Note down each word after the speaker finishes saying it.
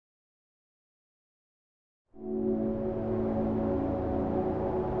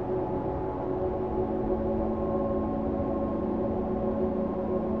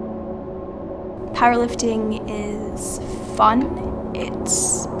Powerlifting is fun,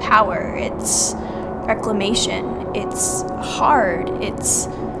 it's power, it's reclamation, it's hard, it's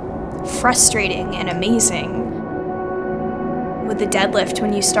frustrating and amazing. With the deadlift,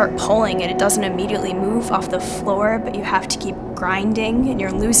 when you start pulling it doesn't immediately move off the floor, but you have to keep grinding and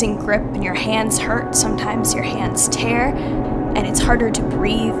you're losing grip and your hands hurt, sometimes your hands tear, and it's harder to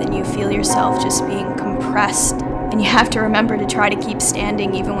breathe and you feel yourself just being compressed, and you have to remember to try to keep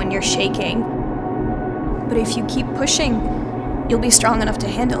standing even when you're shaking. But if you keep pushing, you'll be strong enough to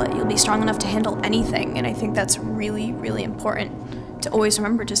handle it. You'll be strong enough to handle anything. And I think that's really, really important to always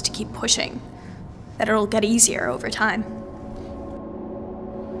remember, just to keep pushing, that it'll get easier over time.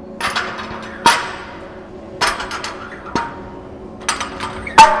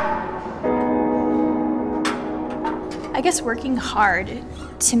 I guess working hard,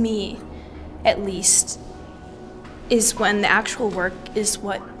 to me at least, is when the actual work is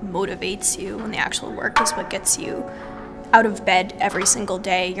what motivates you, when the actual work is what gets you out of bed every single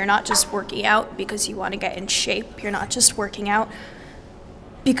day. You're not just working out because you want to get in shape. You're not just working out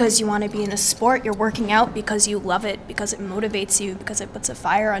because you want to be in a sport. You're working out because you love it, because it motivates you, because it puts a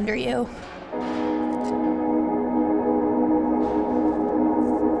fire under you.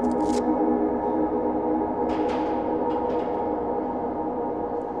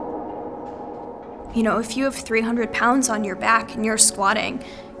 You know, if you have 300 pounds on your back and you're squatting,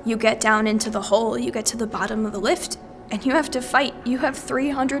 you get down into the hole, you get to the bottom of the lift, and you have to fight. You have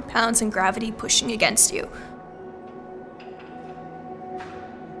 300 pounds in gravity pushing against you.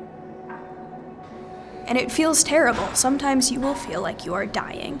 And it feels terrible. Sometimes you will feel like you are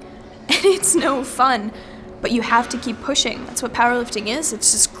dying, and it's no fun, but you have to keep pushing. That's what powerlifting is.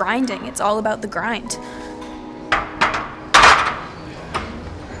 It's just grinding. It's all about the grind.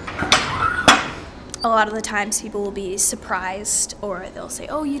 A lot of the times people will be surprised, or they'll say,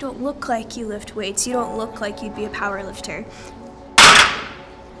 oh, you don't look like you lift weights, you don't look like you'd be a power lifter.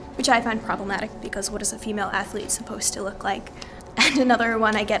 Which I find problematic, because what is a female athlete supposed to look like? And another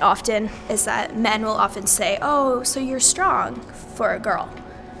one I get often is that men will often say, oh, so you're strong for a girl.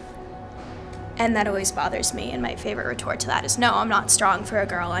 And that always bothers me, and my favorite retort to that is, no, I'm not strong for a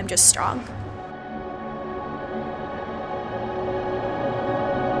girl, I'm just strong.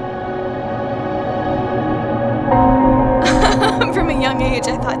 From a young age,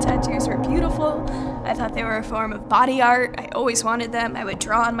 I thought tattoos were beautiful. I thought they were a form of body art. I always wanted them. I would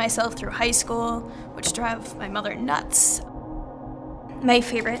draw on myself through high school, which drove my mother nuts. My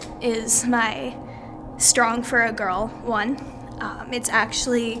favorite is my Strong for a Girl one. It's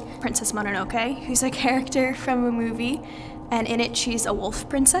actually Princess Mononoke, who's a character from a movie, and in it she's a wolf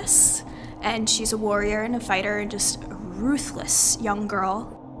princess, and she's a warrior and a fighter and just a ruthless young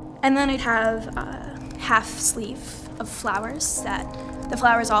girl. And then I'd have a half sleeve of flowers that the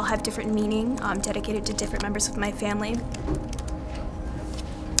flowers all have different meaning, dedicated to different members of my family.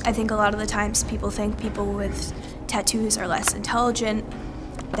 I think a lot of the times people think people with tattoos are less intelligent,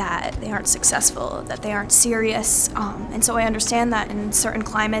 that they aren't successful, that they aren't serious, and so I understand that in certain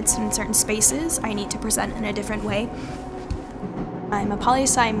climates and in certain spaces I need to present in a different way. I'm a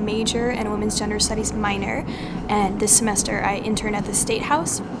poli-sci major and a women's gender studies minor, and this semester I intern at the State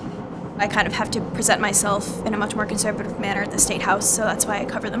House. I kind of have to present myself in a much more conservative manner at the State House, so that's why I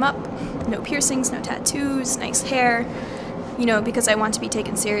cover them up. No piercings, no tattoos, nice hair, you know, because I want to be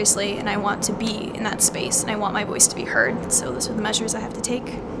taken seriously and I want to be in that space and I want my voice to be heard, so those are the measures I have to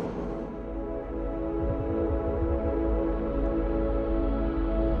take.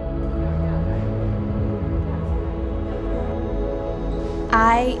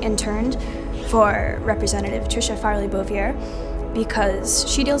 I interned for Representative Tricia Farley-Beauvier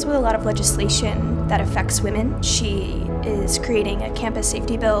because she deals with a lot of legislation that affects women. She is creating a campus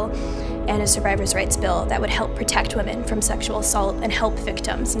safety bill and a survivors' rights bill that would help protect women from sexual assault and help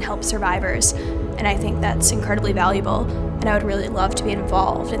victims and help survivors. And I think that's incredibly valuable, and I would really love to be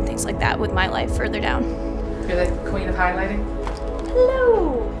involved in things like that with my life further down. You're the queen of highlighting?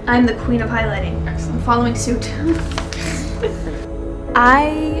 Hello! I'm the queen of highlighting. Excellent. I'm following suit.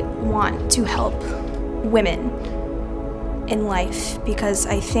 I want to help women in life because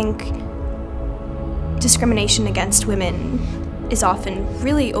I think discrimination against women is often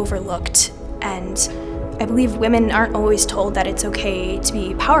really overlooked, and I believe women aren't always told that it's okay to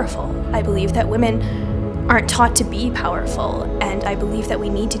be powerful. I believe that women aren't taught to be powerful, and I believe that we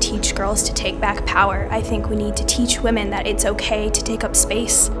need to teach girls to take back power. I think we need to teach women that it's okay to take up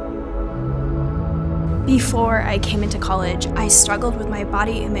space. Before I came into college, I struggled with my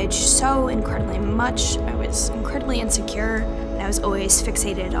body image so incredibly much. I was was incredibly insecure, and I was always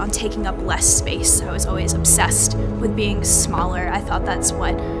fixated on taking up less space. I was always obsessed with being smaller. I thought that's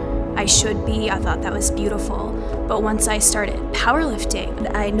what I should be. I thought that was beautiful. But once I started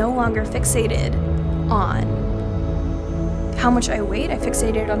powerlifting, I no longer fixated on how much I weighed. I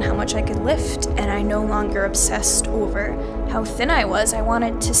fixated on how much I could lift, and I no longer obsessed over how thin I was. I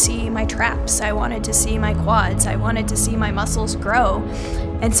wanted to see my traps. I wanted to see my quads. I wanted to see my muscles grow.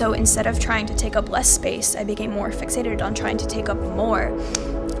 And so instead of trying to take up less space, I became more fixated on trying to take up more.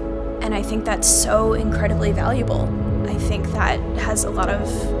 And I think that's so incredibly valuable. I think that has a lot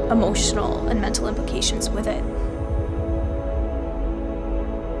of emotional and mental implications with it.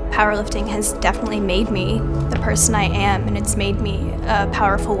 Powerlifting has definitely made me the person I am, and it's made me a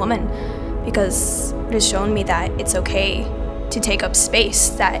powerful woman because it has shown me that it's okay to take up space,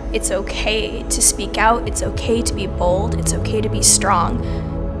 that it's okay to speak out, it's okay to be bold, it's okay to be strong.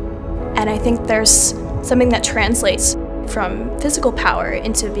 And I think there's something that translates from physical power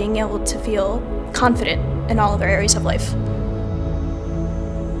into being able to feel confident in all of our areas of life.